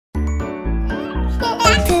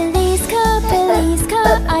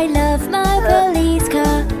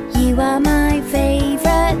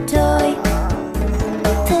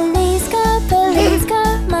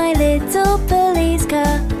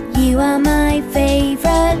my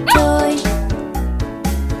favorite toy.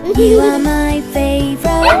 You are my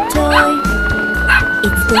favorite toy.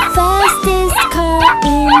 It's the fastest car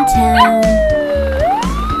in town.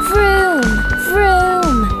 Vroom,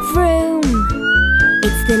 vroom, vroom.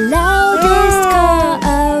 It's the loudest car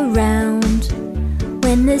around.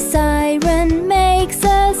 When the siren makes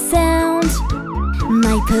a sound,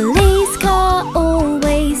 my police car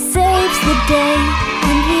always saves the day.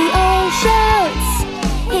 And we all shout,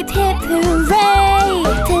 hip hip hooray!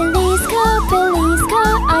 Police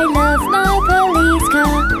car, I love my police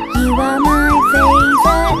car. You are my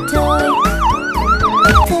favorite toy.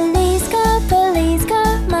 Police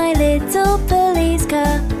car, my little police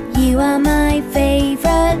car. You are my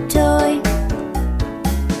favorite toy.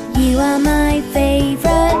 You are my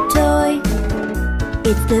favorite toy.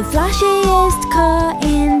 It's the flashiest car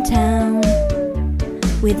in town,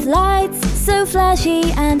 with lights so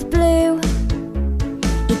flashy and blue.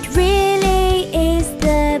 It really is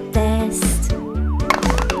the best.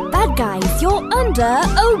 Bad guys, you're under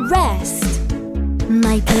arrest.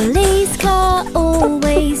 My police car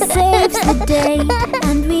always saves the day.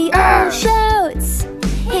 And we all shout,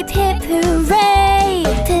 hip hip hooray!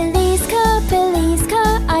 Police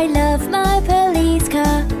car, I love my police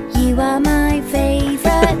car. You are my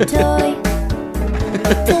favorite toy.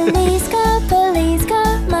 Police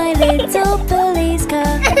car, my little police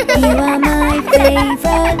car. You are my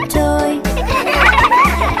favorite toy.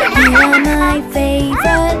 You are my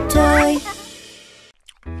favorite toy.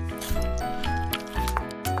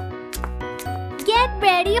 Get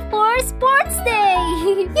ready for Sports Day!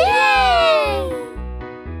 Yay!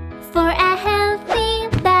 For a healthy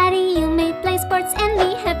body, you may play sports and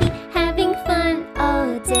be happy, having fun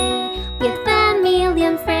all day with a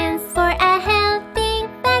million friends. For a healthy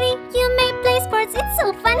body, you may play sports, it's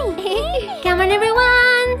so funny. Come on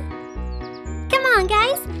everyone! Come on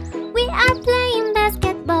guys! We are playing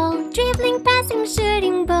basketball, dribbling, passing,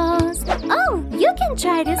 shooting balls. Oh, you can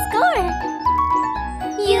try to score!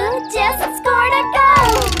 You just scored a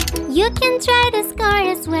goal! You can try to score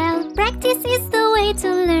as well. Practice is the way to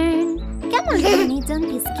learn. Come on, honey, don't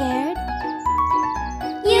be scared.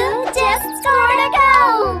 You just scored a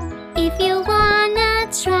goal! If you wanna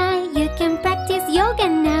try, you can practice yoga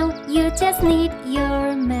now. You just need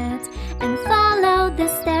your mat and follow the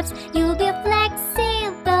steps. You'll be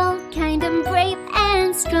flexible, kind and brave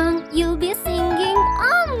and strong. You'll be singing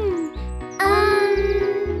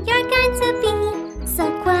You're going to be so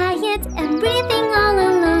quiet and breathing all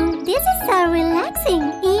along. This is so relaxing.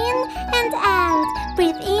 In and out,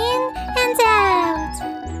 breathe in and out.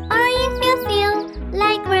 Or if you feel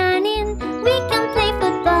like running, we can play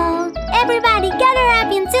football. Everybody gather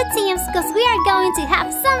up into teams, cause we are going to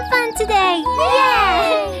have some fun today.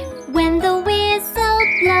 Yay! When the whistle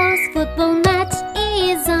blows, football match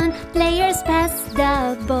is on. Players pass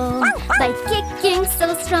the ball by kicking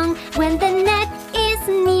so strong. When the net is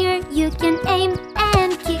near, you can aim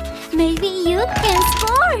and kick. Maybe you can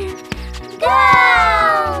score.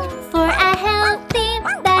 Go! For a healthy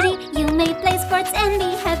body, you may play sports and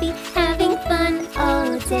be happy, having fun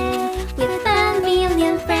all day with a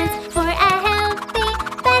million friends. For a healthy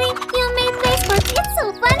body, you may play sports, it's so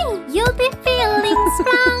funny. You'll be feeling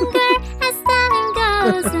stronger as time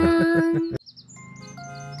goes on.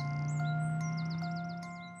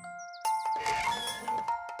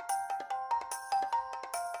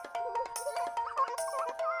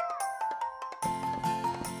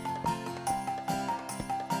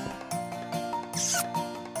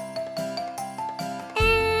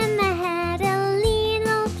 And a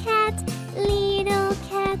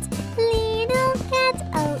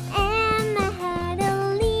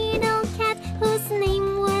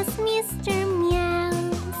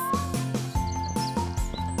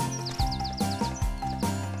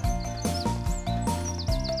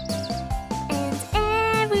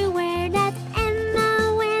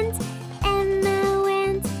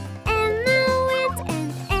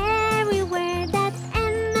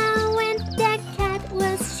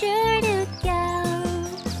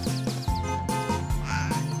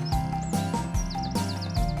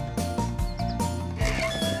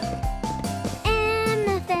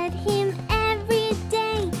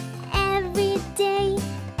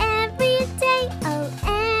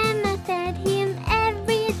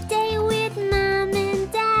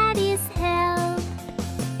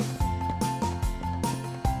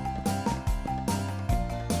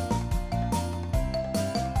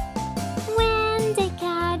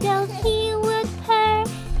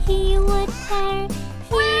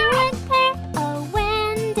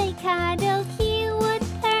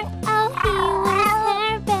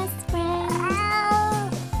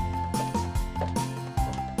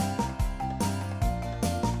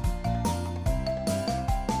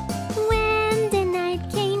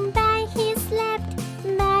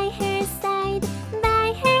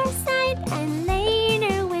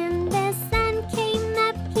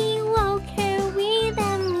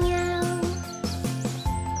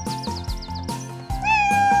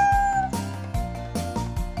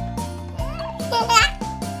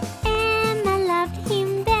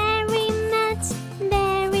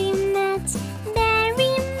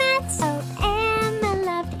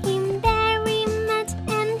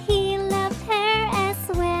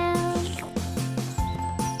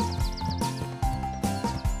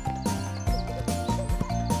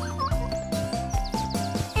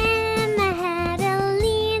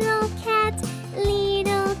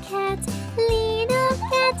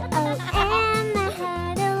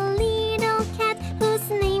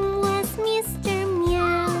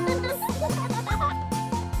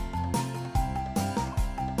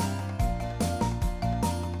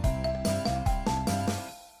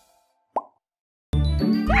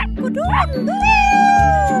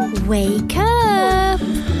Wake up!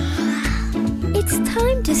 It's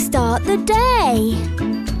time to start the day.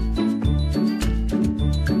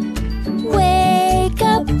 Wake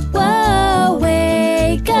up, whoa,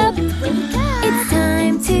 wake up. It's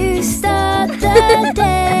time to start the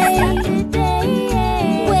day.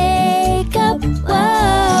 Wake up,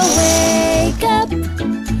 whoa, wake up.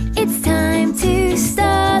 It's time to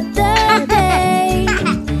start the day.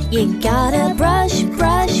 You gotta brush,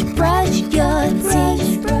 brush, brush your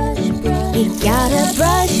teeth. You gotta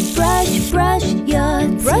brush, brush,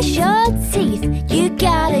 brush your teeth. You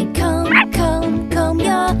gotta comb, comb, comb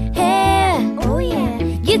your hair. Oh yeah.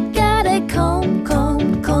 You gotta comb,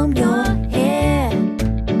 comb, comb your hair.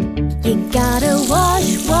 You gotta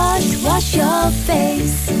wash, wash, wash your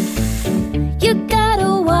face. You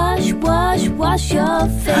gotta wash, wash, wash your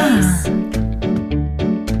face.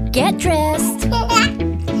 Get dressed.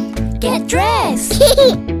 Get dressed.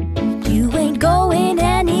 You ain't going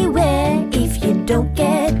anywhere if you don't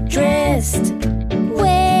get dressed.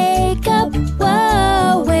 Wake up,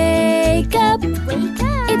 whoa, wake up.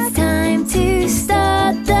 It's time to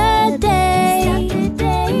start the day.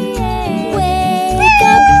 Wake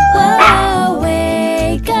up, whoa,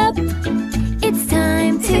 wake up. It's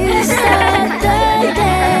time to start the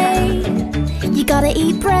day. You gotta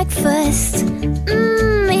eat breakfast.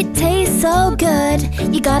 It tastes so good.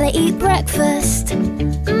 You gotta eat breakfast.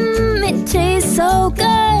 It tastes so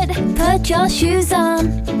good. Put your shoes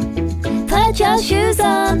on. Put your shoes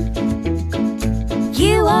on.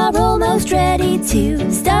 You are almost ready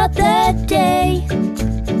to start the day.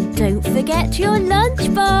 Don't forget your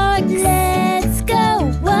lunchbox. Let's go.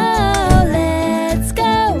 Whoa, let's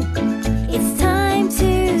go. It's time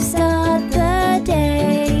to start the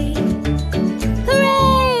day.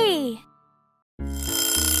 Hooray!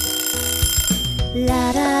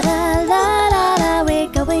 La da da la la la, we're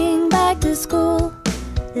going back to school.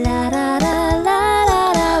 La da da la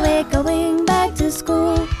la la, we're going back to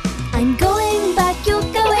school. I'm going back, you're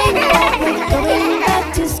going back, we're going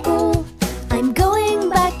back to school. I'm going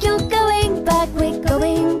back, you're going back, we're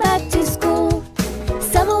going back to school.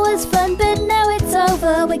 Summer was fun, but now it's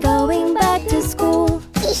over, we're going back to school.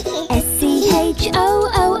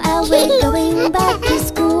 S-C-H-O-O-L, we're going back to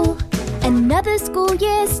school. Another school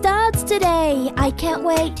year starts today. I can't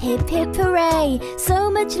wait, hip hip hooray. So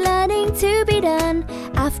much learning to be done.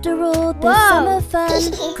 After all the summer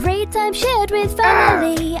fun, great time shared with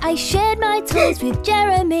family. I shared my toys with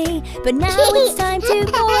Jeremy, but now it's time to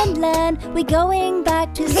go and learn. We're going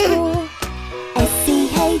back to school.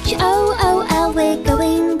 S-C-H-O-O-L, we're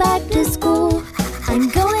going back to school. I'm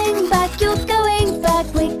going back, you're going back,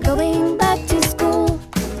 we're going back to school.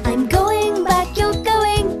 I'm going back, you're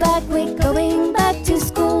going back, we're going back to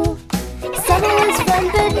school. Summer was fun,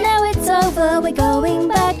 but now it's over, we're going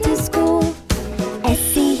back to school.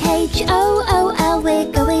 S-C-H-O-O-L,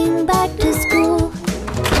 we're going back to school.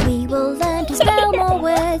 We will learn to spell more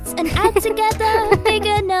words and add together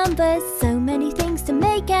bigger numbers. So many things to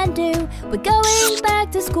make and do. We're going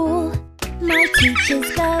back to school. My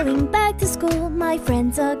teacher's going back to school. My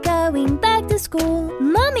friends are going back to school.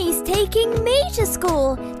 Mummy's taking me to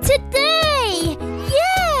school today!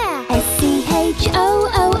 Yeah!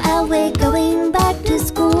 S-C-H-O-O-L, we're going back to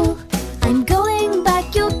school. I'm going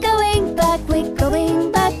back, you're going back, we're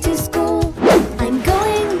going back to school. I'm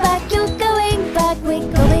going back, you're going back, we're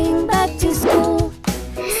going back to school.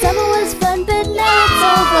 Summer was fun, but now it's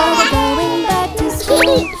over, we're going back to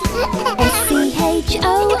school.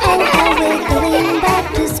 S-C-H-O-O-L, we're going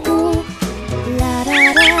back to school. La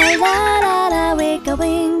da da la la la, we're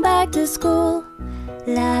going back to school.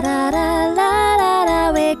 La da da la la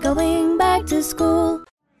la, we're going back to school.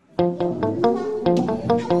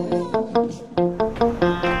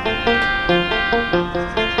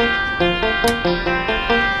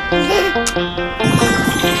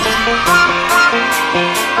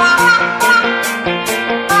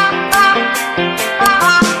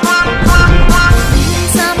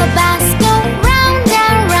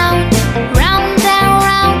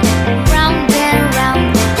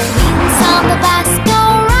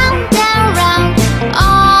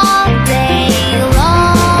 All day long.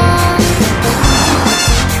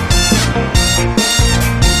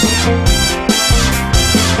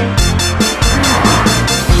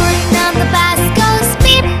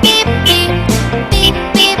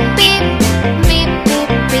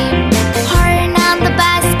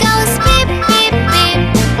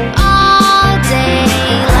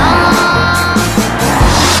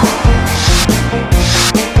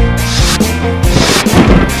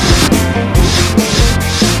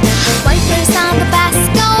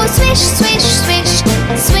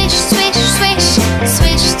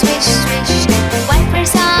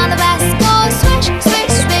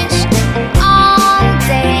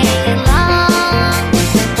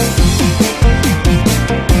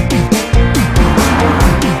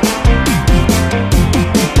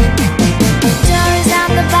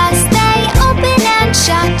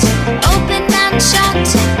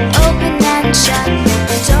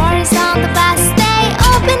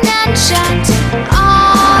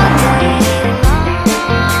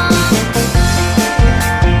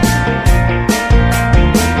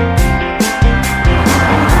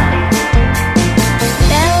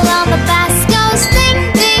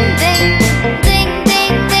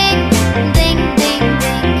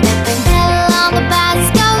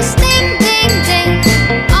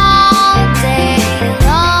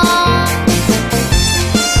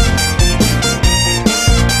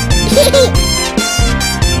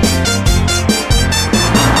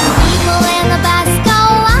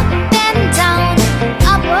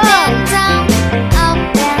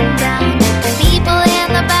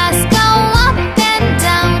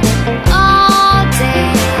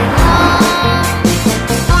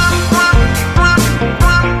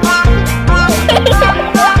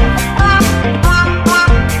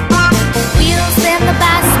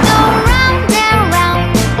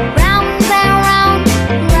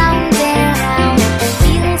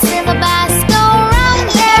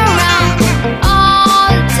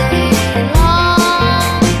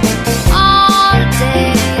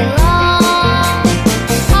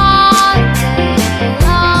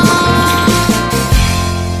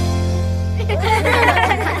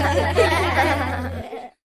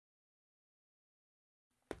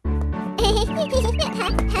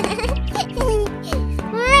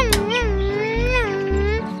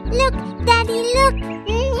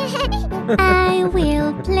 I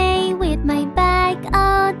will play with my bike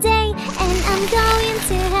all day, and I'm going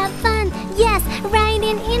to have fun. Yes,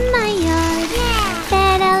 riding in my yard.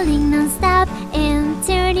 Pedaling non-stop and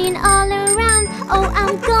turning all around. Oh,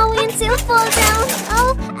 I'm going to fall down.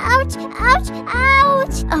 Oh, ouch, ouch,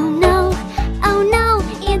 ouch. Oh no,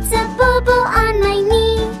 it's a boo-boo on my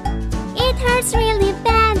knee. It hurts really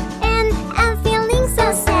bad and I'm feeling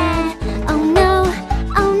so sad. Oh no,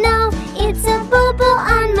 it's a boo-boo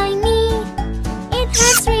on my knee. It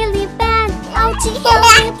hurts really bad. Ouchie, help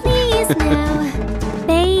me please now.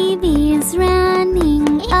 Baby is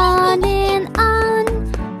running on and on.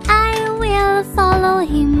 I will follow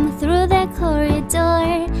him through the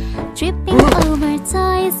corridor. Tripping over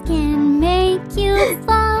toys can make you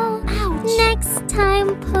fall. Ouch. Next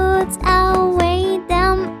time put away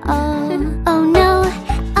them all. Oh no,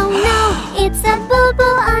 it's a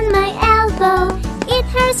boo-boo on my elbow. It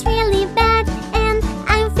hurts really bad and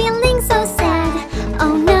I'm feeling so sad.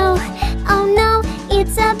 Oh no,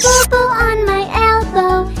 it's a boo-boo on my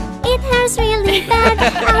elbow. It hurts really bad.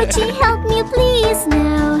 Ouchie, help me please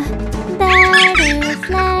now.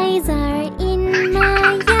 Butterflies are in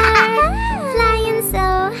my yard, flying so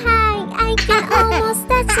high I can almost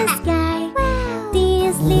touch the sky.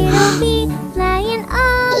 This little bee flying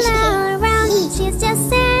all around, she's just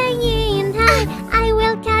saying hi. I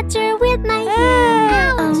will catch her with my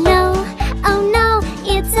hand. Oh no,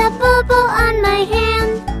 it's a boo-boo on my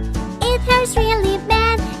hand. It hurts really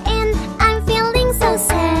bad and I'm feeling so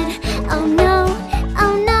sad. Oh no,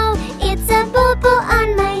 it's a boo-boo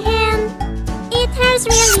on my hand. It hurts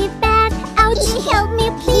really bad. Ouchie, help me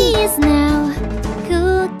please now.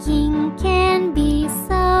 Cooking can be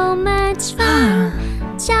so much fun.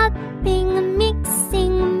 Chopping,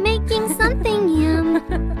 mixing, making something yum.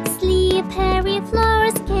 Slippery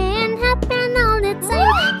floors can happen all the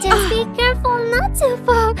time. Just be careful not to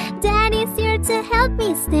fall. Daddy's here to help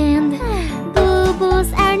me stand.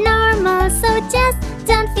 Boo-boos are normal, so just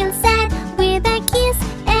don't feel sad. With a kiss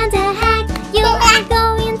and a hug, you are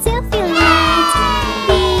going to feel right.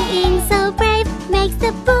 Being so brave makes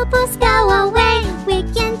the boo-boos go away. We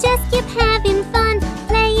can just keep having fun,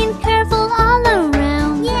 playing careful all around.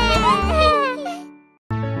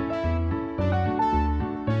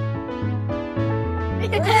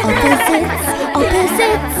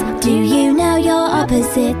 Opposites. Do you know your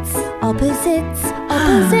opposites? Opposites.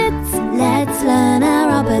 Let's learn our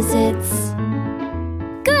opposites.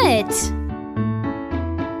 Good.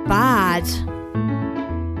 Bad.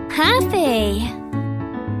 Happy.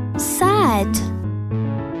 Sad.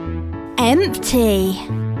 Empty.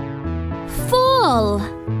 Full.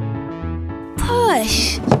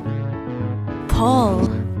 Push. Pull.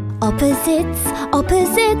 Opposites.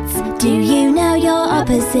 Do you know your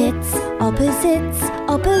opposites? Opposites.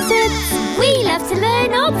 We love to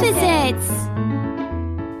learn opposites.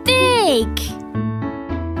 Big.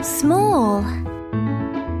 Small.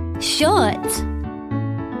 Short.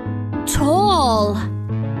 Tall.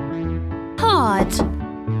 Hard.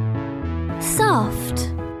 Soft.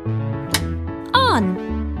 On.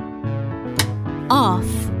 Off.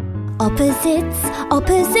 Opposites.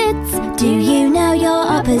 Do you know your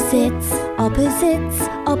opposites? Opposites.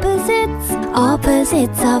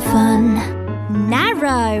 Opposites are fun.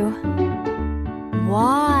 Narrow.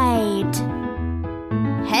 Wide.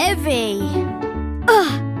 Heavy.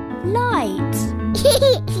 Light.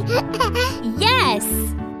 Yes.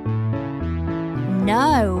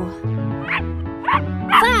 No.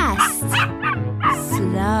 Fast.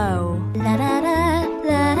 Slow. La da da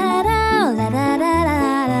la da da la da da la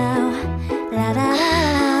da da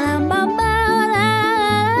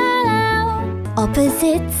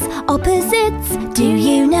Opposites. Do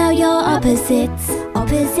you know your opposites?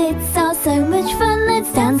 Opposites are so much fun.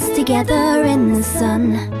 Let's dance together in the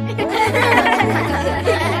sun.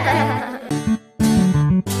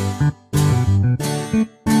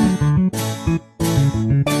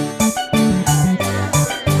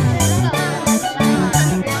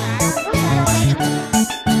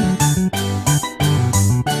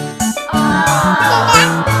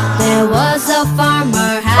 There was a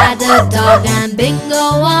farmer, had a dog, and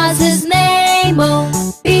Bingo was his name. Oh,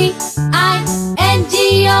 B-I-N-G-O,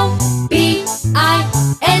 B-I-N-G-O,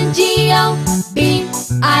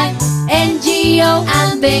 B-I-N-G-O,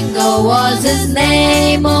 and Bingo was his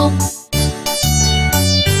name. Oh.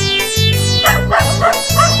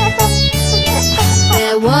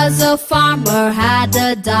 There was a farmer, had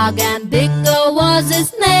a dog, and Bingo was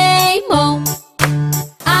his name. Oh,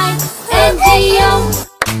 I-N-G-O,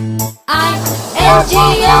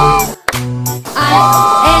 I-N-G-O,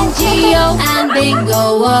 I-N-G-O, and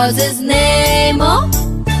Bingo was his name. Oh.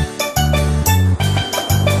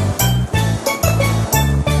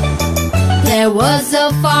 There was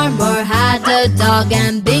a farmer had a dog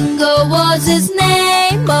and Bingo was his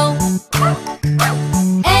name. Oh,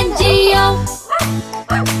 N-G-O,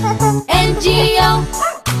 N-G-O,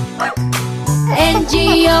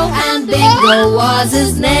 N-G-O, and Bingo was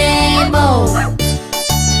his name. Oh,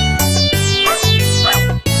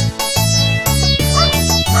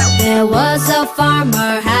 there was a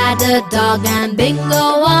farmer had a dog and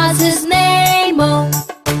Bingo was his name. Oh,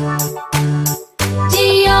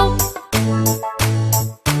 G-O,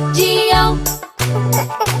 G-O,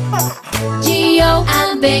 G-O,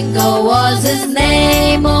 and Bingo was his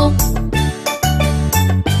name. Oh,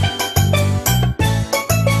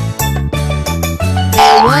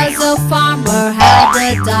 there was a farmer had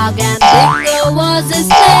a dog and Bingo was his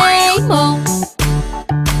name. Oh,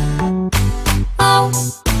 oh,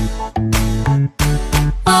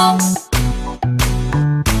 oh,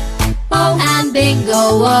 oh, and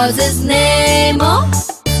Bingo was his name. Oh,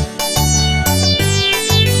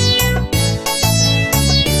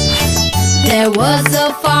 there was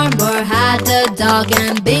a farmer had a dog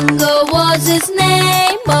and Bingo was his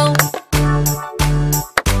name. Oh,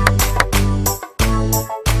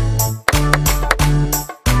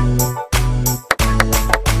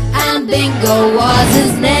 and Bingo was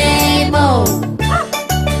his name. Oh,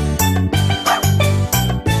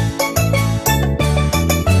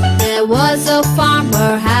 there was a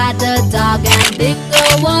farmer had a dog and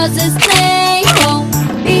Bingo was his name. Oh,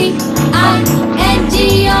 B-I-N-G-O,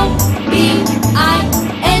 B-I-N-G-O,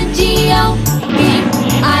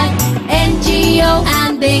 B-I-N-G-O,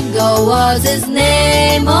 and Bingo was his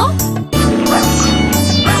name. Oh,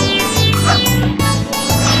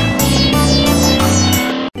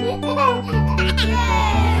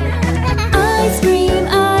 Ice cream,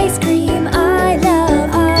 ice cream, I love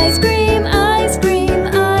ice cream. Ice cream,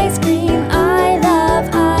 ice cream, I love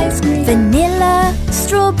ice cream. Vanilla,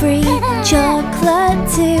 strawberry, chocolate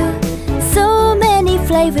too. So many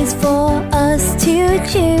flavors for us to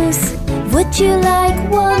choose. Would you like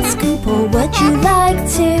one scoop or would you like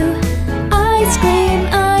two? Ice cream,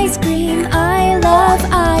 I love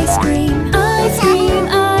ice cream. Ice cream,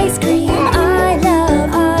 I love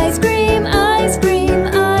ice cream. Ice cream,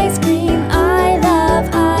 I love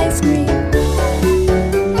ice cream.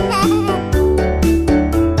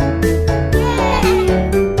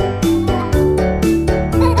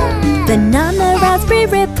 Banana, raspberry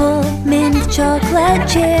ripple, mint chocolate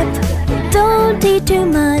chip. Don't eat too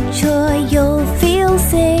much or you'll feel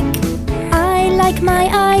sick. I like my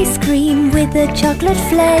ice cream with a chocolate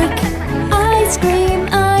flake. Ice cream,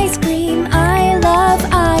 I love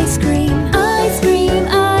ice cream. Ice cream,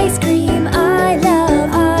 I love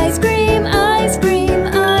ice cream. Ice cream,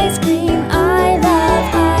 I love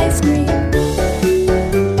ice cream.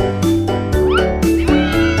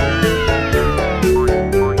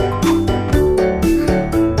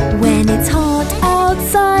 When it's hot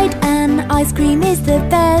outside, an ice cream is the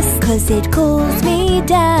best, 'cause it cools me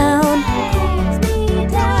down.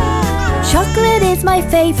 Chocolate is my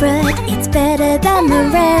favorite, it's better than the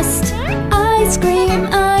rest. Ice cream,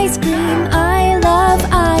 I love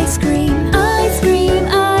ice cream. Ice cream,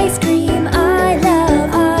 I love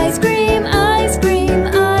ice cream. Ice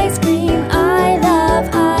cream, I love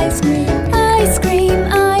ice cream. Ice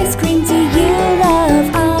cream, do you love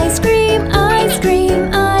ice cream? Ice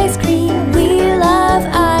cream, we love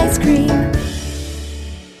ice cream.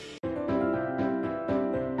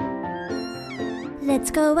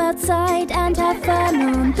 Let's go outside and have fun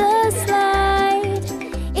on the slide.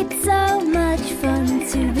 It's so much fun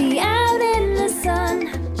to be out in the sun.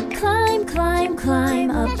 Climb, climb, climb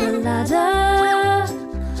up the ladder.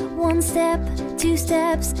 1 step, 2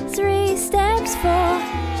 steps, 3 steps, 4.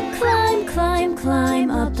 Climb, climb, climb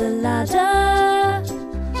up the ladder.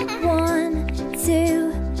 1,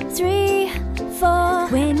 2, 3, 4.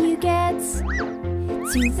 When you get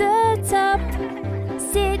to the top,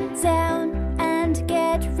 sit down and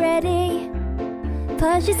get ready.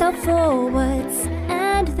 Push yourself forwards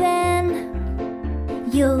and then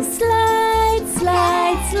you'll slide,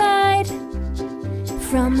 slide, slide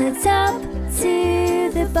from the top to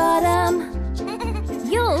the bottom.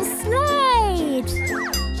 You'll slide.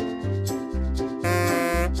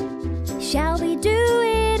 Shall we do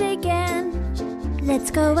it again? Let's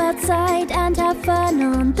go outside and have fun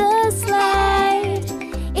on the slide.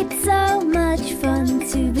 It's so much fun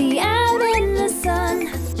to be out in the sun.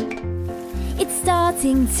 It's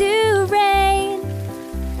starting to rain.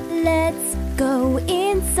 Let's go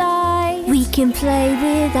inside. We can play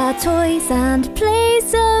with our toys and play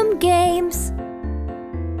some games.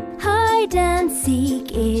 Hide and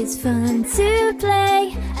seek is fun to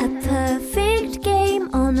play. A perfect game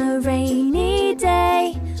on a rainy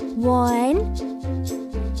day. 1,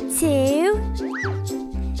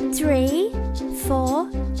 2, 3,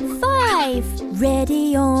 4, 5.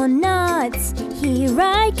 Ready or not, here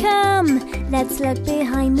I come. Let's look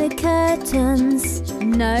behind the curtains.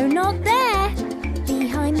 No, not there.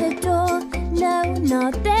 Behind the door. No,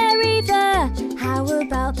 not there either. How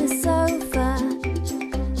about the sofa?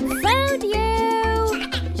 Found you!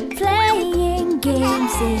 Playing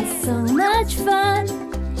games is so much fun.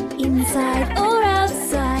 Inside or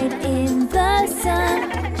outside in the sun.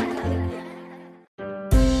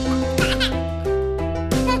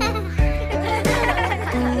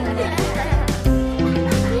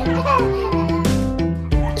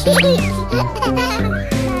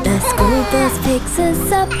 The school bus picks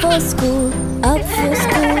us up for school, up for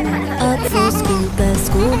school, up for school. The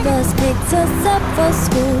school bus picks us up for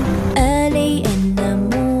school early in the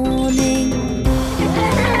morning.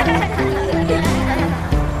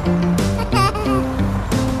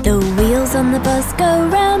 The wheels on the bus go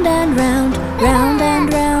round and round, round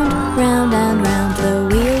and round, round and round.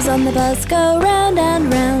 The wheels on the bus go round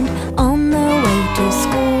and round on the way to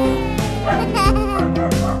school.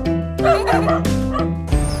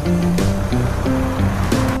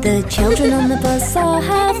 The children on the bus are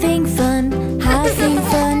having fun, having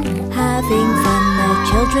fun, having fun. The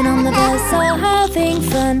children on the bus are having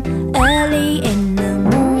fun early in the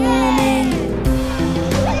morning.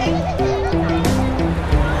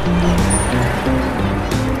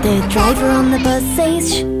 The driver on the bus says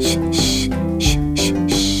shh, shh, shh, shh, shh,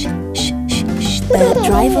 shh, shh, shh. The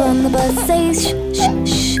driver on the bus says shh, shh,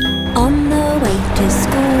 shh, on the way to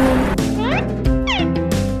school.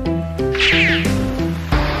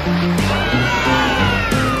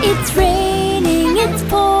 It's raining, it's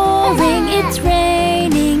pouring, it's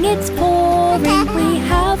raining, it's pouring. We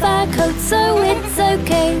have our coats, so it's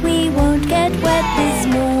okay, we won't get wet this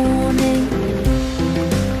morning.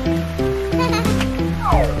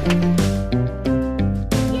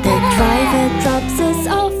 The driver drops us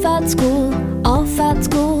off at school, off at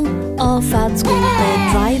school, off at school. The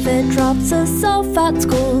driver drops us off at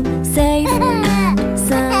school, safe and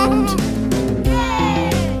sound.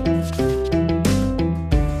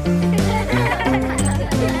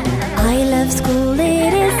 I love school,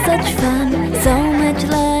 it is such fun, so much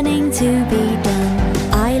learning to be done.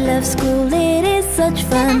 I love school, it is such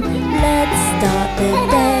fun, let's start the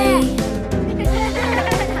day.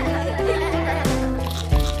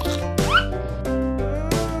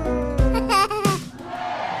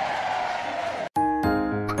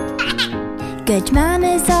 Good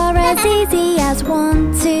manners are as easy as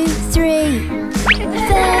 1, 2, 3.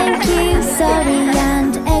 Thank you, sorry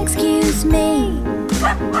and excuse me.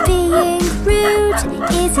 Being rude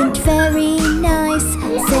isn't very nice,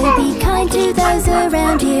 so be kind to those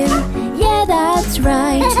around you. Yeah, that's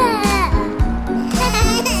right.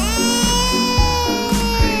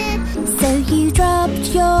 So you dropped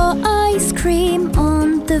your ice cream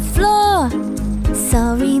on the floor.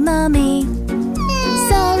 Sorry, Mummy.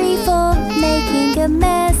 Sorry for making a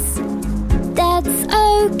mess. That's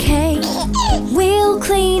okay, we'll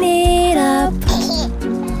clean it up.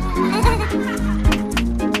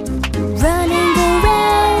 Running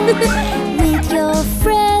around with your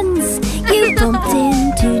friends, you bumped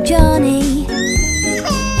into Johnny.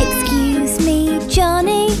 Excuse me,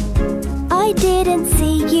 Johnny, I didn't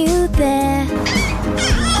see you there.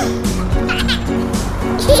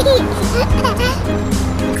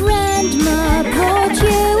 Grandma brought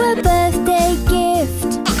you a birthday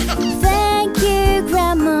gift. Thank you,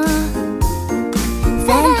 Grandma.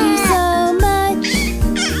 Thank you so much.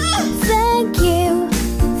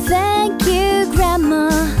 Thank you, Grandma.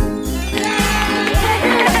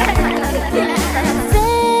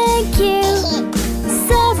 Thank you,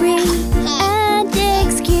 sorry and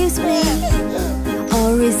excuse me.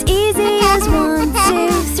 Or as easy as 1,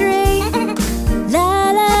 2, 3. La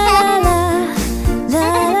la la, la la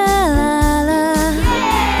la la.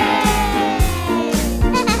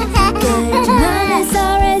 Good manners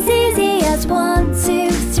are as easy as 1, 2,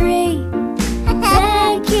 3.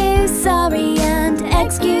 Thank you, sorry and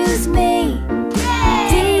excuse me.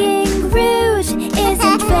 Being rude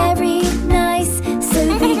isn't very nice, so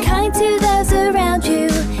be kind to those around you.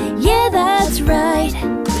 Yeah, that's right.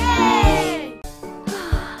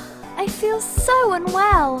 I feel so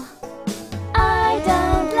unwell. I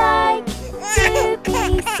don't like to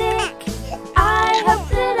be sick. I hope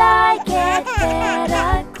that I get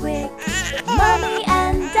better quick. Mommy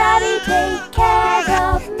and Daddy take care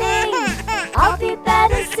of me. I'll be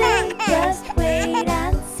better soon, just wait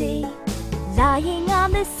and see. Lying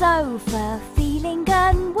on the sofa, feeling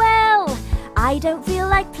unwell. I don't feel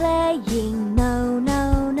like playing, no,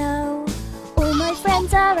 no, no. All my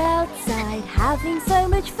friends are outside having so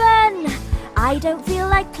much fun. I don't feel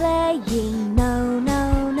like playing, no,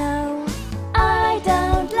 no, no. I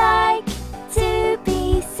don't like to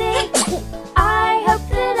be sick. I hope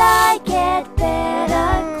that I get better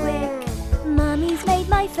quick. Mummy's made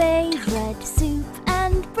my favorite soup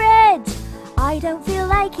and bread. I don't feel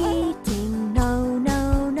like eating, no,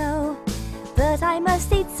 no, no. But I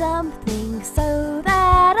must eat something so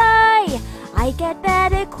that I get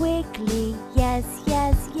better quickly, yes,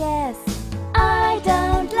 yes, yes. I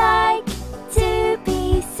don't like to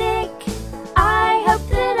be sick. I hope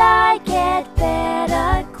that I get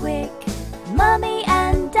better quick. Mummy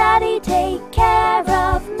and Daddy take care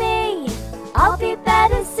of me. I'll be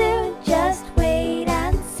better soon, just wait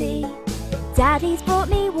and see. Daddy's brought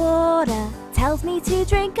me water, tells me to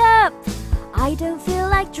drink up. I don't feel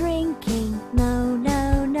like drinking, no,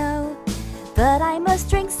 no, no. But I must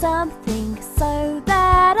drink something so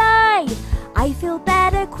that I feel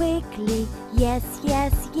better quickly, yes,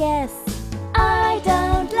 yes, yes. I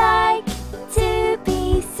don't like to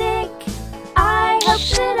be sick. I hope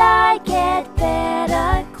that I get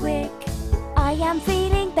better quick. I am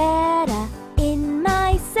feeling better in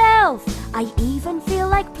myself. I even feel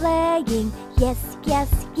like playing, yes, yes,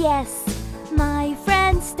 yes. My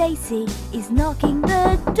friend Stacy is knocking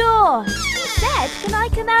the door. She said, can I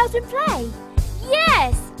come out and play?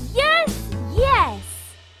 Yes!